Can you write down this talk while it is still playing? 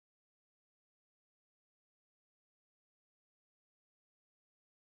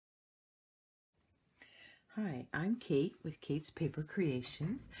Hi, I'm Kate with Kate's Paper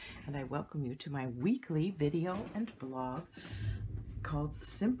Creations, and I welcome you to my weekly video and blog called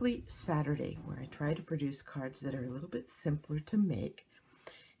Simply Saturday, where I try to produce cards that are a little bit simpler to make.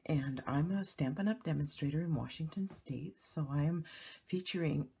 And I'm a Stampin' Up! Demonstrator in Washington State, so I am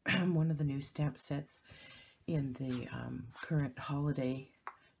featuring one of the new stamp sets in the current holiday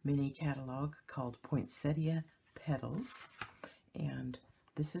mini catalog called Poinsettia Petals. And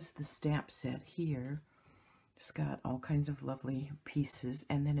this is the stamp set here. It's got all kinds of lovely pieces,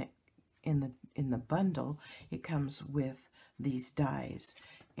 and then in the bundle it comes with these dies,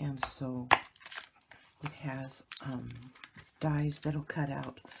 and so it has dies that'll cut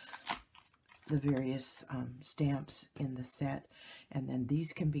out the various stamps in the set, and then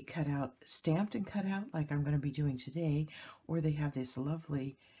these can be cut out, stamped and cut out like I'm going to be doing today, or they have this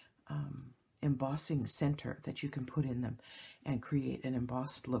lovely embossing center that you can put in them and create an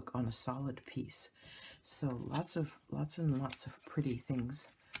embossed look on a solid piece. So lots and lots of pretty things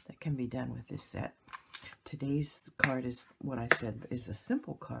that can be done with this set. Today's card is what I said is a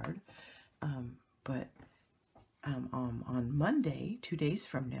simple card, but on Monday, 2 days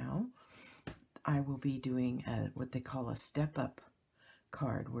from now, I will be doing what they call a step-up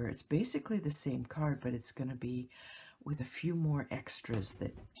card, where it's basically the same card, but it's going to be with a few more extras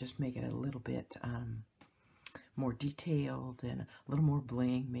that just make it a little bit more detailed and a little more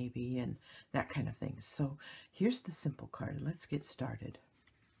bling maybe, and that kind of thing. So here's the simple card. Let's get started.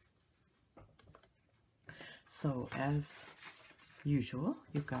 So as usual,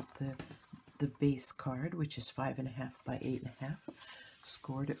 you've got the base card, which is 5.5 by 8.5,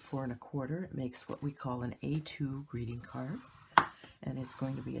 scored at 4 1/4. It makes what we call an A2 greeting card, and it's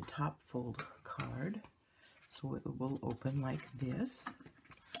going to be a top fold card. So it will open like this.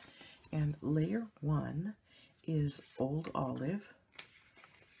 And layer 1 is Old Olive,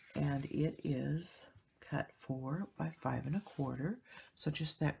 and it is cut 4 by 5 1/4, so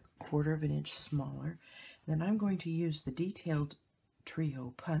just that 1/4 of an inch smaller. Then I'm going to use the detailed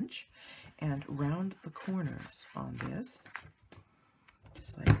trio punch and round the corners on this,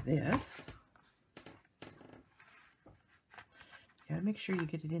 just like this. You gotta make sure you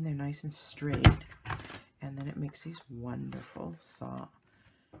get it in there nice and straight, and then it makes these wonderful soft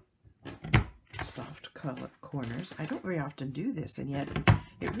color corners. I don't very often do this, and yet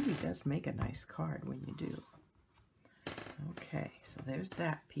it really does make a nice card when you do. Okay, so there's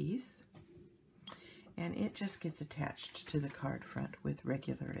that piece, and it just gets attached to the card front with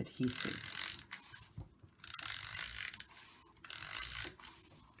regular adhesive.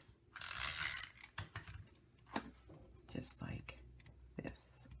 Just like this.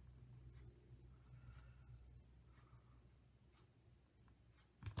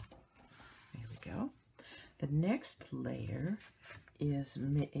 The next layer is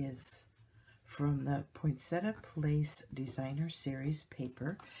from the Poinsettia Place Designer Series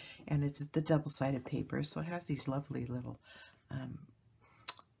paper, and it's the double-sided paper, so it has these lovely little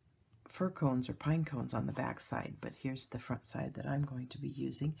fir cones or pine cones on the back side, but here's the front side that I'm going to be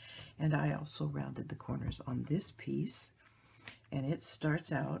using, and I also rounded the corners on this piece, and it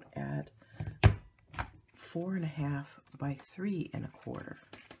starts out at 4.5 by 3 1/4.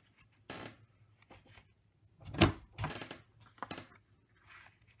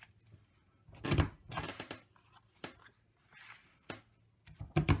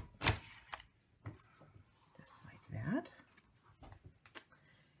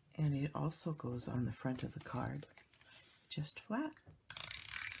 And it also goes on the front of the card, just flat.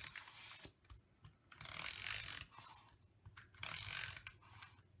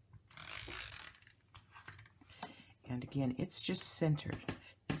 And again, it's just centered.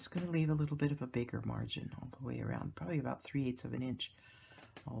 It's going to leave a little bit of a bigger margin all the way around, probably about 3/8 of an inch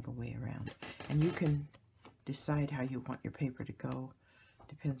all the way around. And you can decide how you want your paper to go.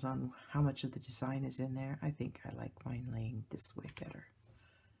 Depends on how much of the design is in there. I think I like mine laying this way better.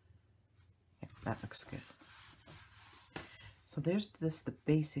 That looks good. So there's the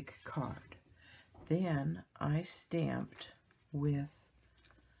basic card. Then I stamped with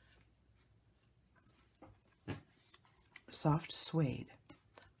soft suede.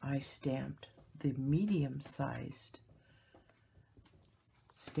 I stamped the medium-sized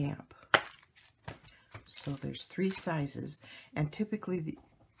stamp. So there's 3 sizes, and typically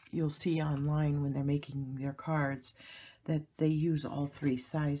you'll see online when they're making their cards that they use all 3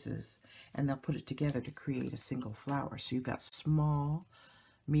 sizes, and they'll put it together to create a single flower. So you've got small,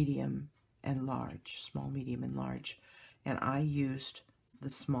 medium, and large. Small, medium, and large. And I used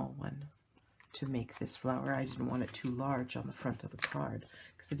the small one to make this flower. I didn't want it too large on the front of the card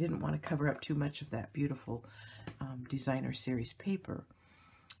because I didn't want to cover up too much of that beautiful designer series paper.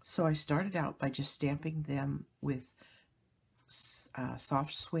 So I started out by just stamping them with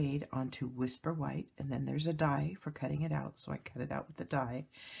soft suede onto Whisper White, and then there's a die for cutting it out, so I cut it out with the die.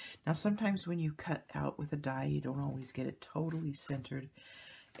 Now sometimes when you cut out with a die, you don't always get it totally centered,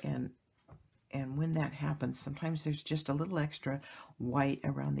 and when that happens, sometimes there's just a little extra white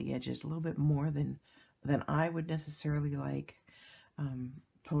around the edges, a little bit more than I would necessarily like.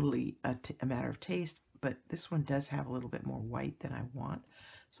 Totally a matter of taste, but this one does have a little bit more white than I want.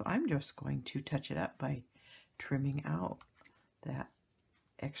 So I'm just going to touch it up by trimming out that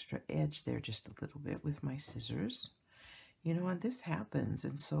extra edge there just a little bit with my scissors. You know, and this happens,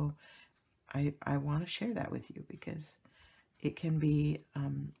 and so I want to share that with you because it can be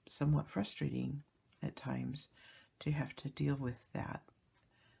somewhat frustrating at times to have to deal with that.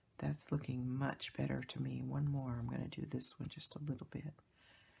 That's looking much better to me. One more. I'm going to do this one just a little bit.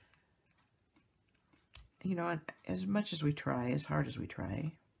 You know, as much as we try, as hard as we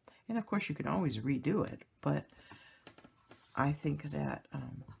try, and of course you can always redo it, but I think that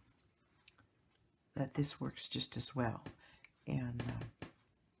that this works just as well. And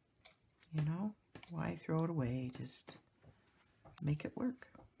you know, why throw it away? Just make it work.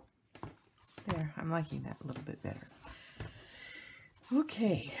 There, I'm liking that a little bit better.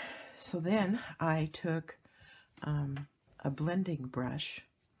 Okay, so then I took a blending brush,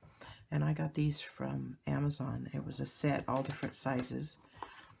 and I got these from Amazon. It was a set, all different sizes.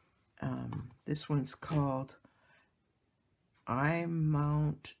 This one's called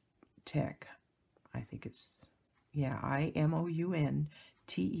iMount Tech. I think it's, yeah, IMOUNTEK.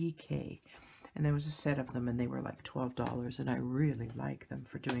 And there was a set of them, and they were like $12, and I really like them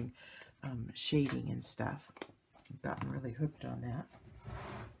for doing shading and stuff. I've gotten really hooked on that.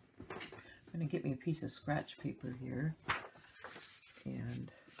 I'm going to get me a piece of scratch paper here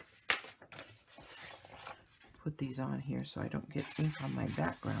and put these on here so I don't get ink on my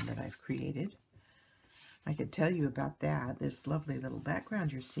background that I've created. I could tell you about that, this lovely little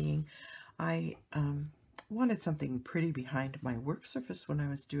background you're seeing. I wanted something pretty behind my work surface when I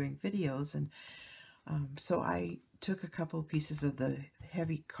was doing videos, and so I took a couple of pieces of the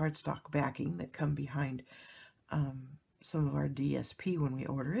heavy cardstock backing that come behind some of our DSP when we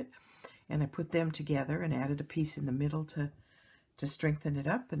order it, and I put them together and added a piece in the middle to strengthen it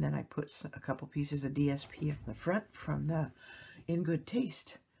up, and then I put a couple pieces of DSP in the front from the In Good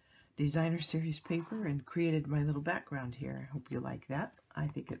Taste designer series paper and created my little background here. I hope you like that. I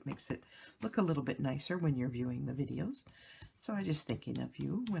think it makes it look a little bit nicer when you're viewing the videos. So I was just thinking of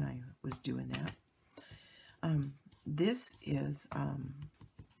you when I was doing that. This is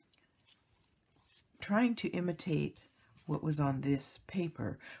trying to imitate what was on this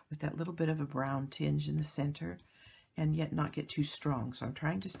paper with that little bit of a brown tinge in the center, and yet not get too strong. So I'm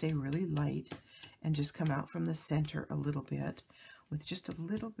trying to stay really light and just come out from the center a little bit with just a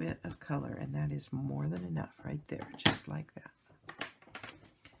little bit of color, and that is more than enough right there, just like that.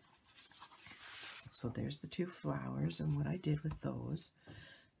 So there's the two flowers and what I did with those.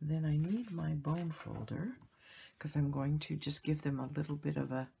 Then I need my bone folder because I'm going to just give them a little bit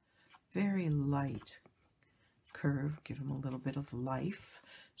of a very light curve, give them a little bit of life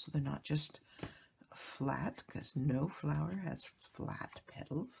so they're not just flat, because no flower has flat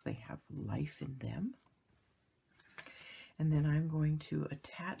petals. They have life in them. And then I'm going to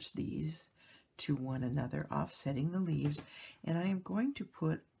attach these to one another, offsetting the leaves, and I am going to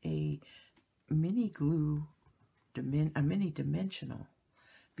put a mini glue, a mini dimensional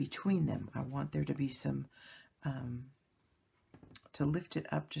between them. I want there to be some, to lift it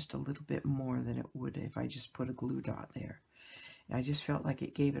up just a little bit more than it would if I just put a glue dot there. And I just felt like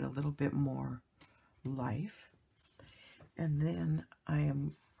it gave it a little bit more life. And then I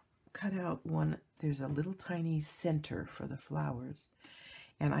am cut out one, there's a little tiny center for the flowers,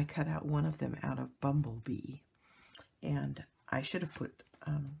 and I cut out one of them out of Bumblebee, and I should have put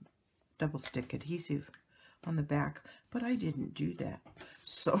double stick adhesive on the back, but I didn't do that,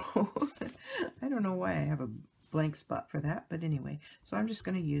 so I don't know why I have a blank spot for that, but anyway, so I'm just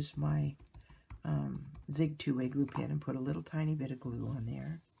going to use my Zig 2-way glue pen and put a little tiny bit of glue on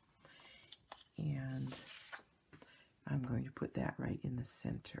there, and I'm going to put that right in the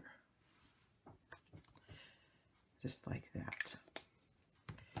center, just like that.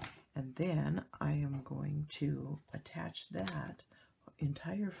 And then I am going to attach that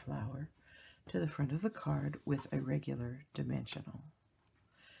entire flower to the front of the card with a regular dimensional.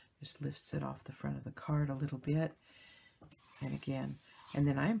 Just lifts it off the front of the card a little bit, and again, and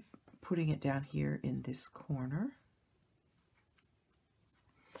then I'm putting it down here in this corner.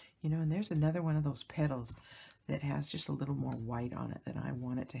 You know, and there's another one of those petals that has just a little more white on it than I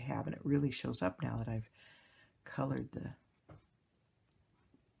want it to have, and it really shows up now that I've colored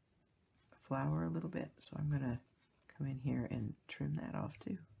flower a little bit, so I'm going to come in here and trim that off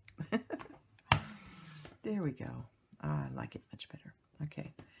too. There we go. I like it much better.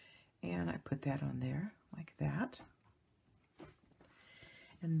 Okay, and I put that on there like that.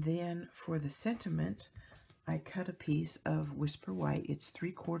 And then for the sentiment, I cut a piece of Whisper White. It's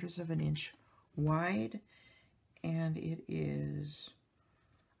 3/4 of an inch wide, and it is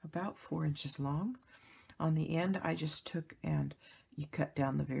about 4 inches long. On the end, I just took and you cut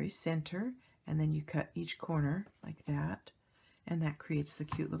down the very center, and then you cut each corner like that, and that creates the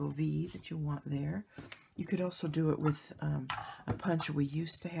cute little V that you want there. You could also do it with a punch we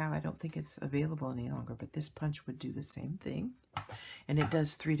used to have. I don't think it's available any longer, but this punch would do the same thing. And it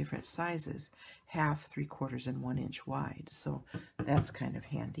does 3 different sizes, 1/2, 3/4, and 1 inch wide. So that's kind of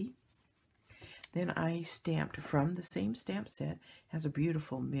handy. Then I stamped from the same stamp set. It has a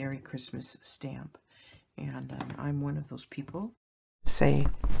beautiful Merry Christmas stamp. And I'm one of those people say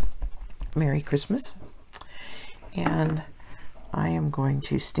Merry Christmas. And I am going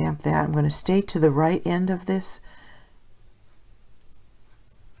to stamp that. I'm going to stay to the right end of this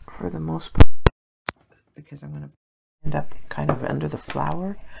for the most part, because I'm going to end up kind of under the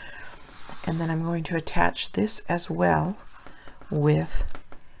flower. And then I'm going to attach this as well with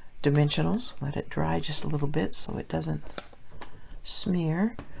dimensionals. Let it dry just a little bit so it doesn't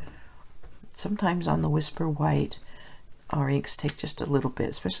smear. Sometimes on the Whisper White, our inks take just a little bit,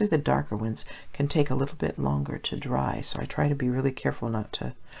 especially the darker ones can take a little bit longer to dry. So I try to be really careful not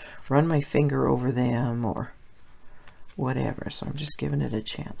to run my finger over them or whatever. So I'm just giving it a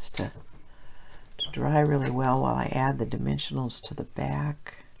chance to dry really well while I add the dimensionals to the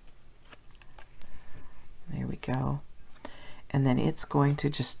back. There we go. And then it's going to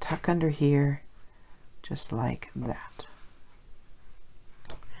just tuck under here just like that.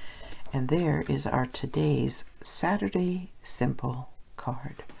 And there is our today's Saturday Simple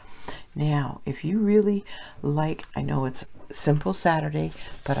card. Now, if you really like, I know it's Simple Saturday,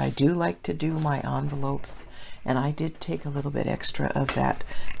 but I do like to do my envelopes, and I did take a little bit extra of that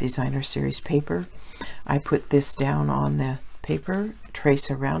Designer Series paper. I put this down on the paper,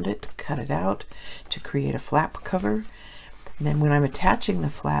 trace around it, cut it out to create a flap cover. And then when I'm attaching the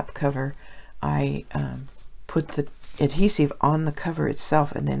flap cover, I put the adhesive on the cover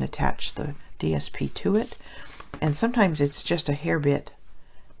itself and then attach the DSP to it. And sometimes it's just a hair bit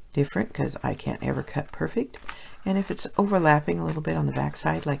different because I can't ever cut perfect. And if it's overlapping a little bit on the back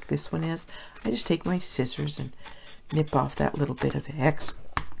side like this one is, I just take my scissors and nip off that little bit of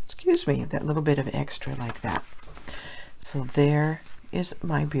that little bit of extra like that. So there is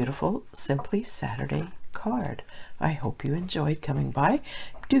my beautiful Simply Saturday card. I hope you enjoyed coming by.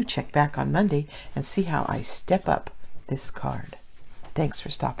 Do check back on Monday and see how I step up this card. Thanks for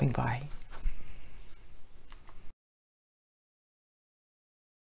stopping by.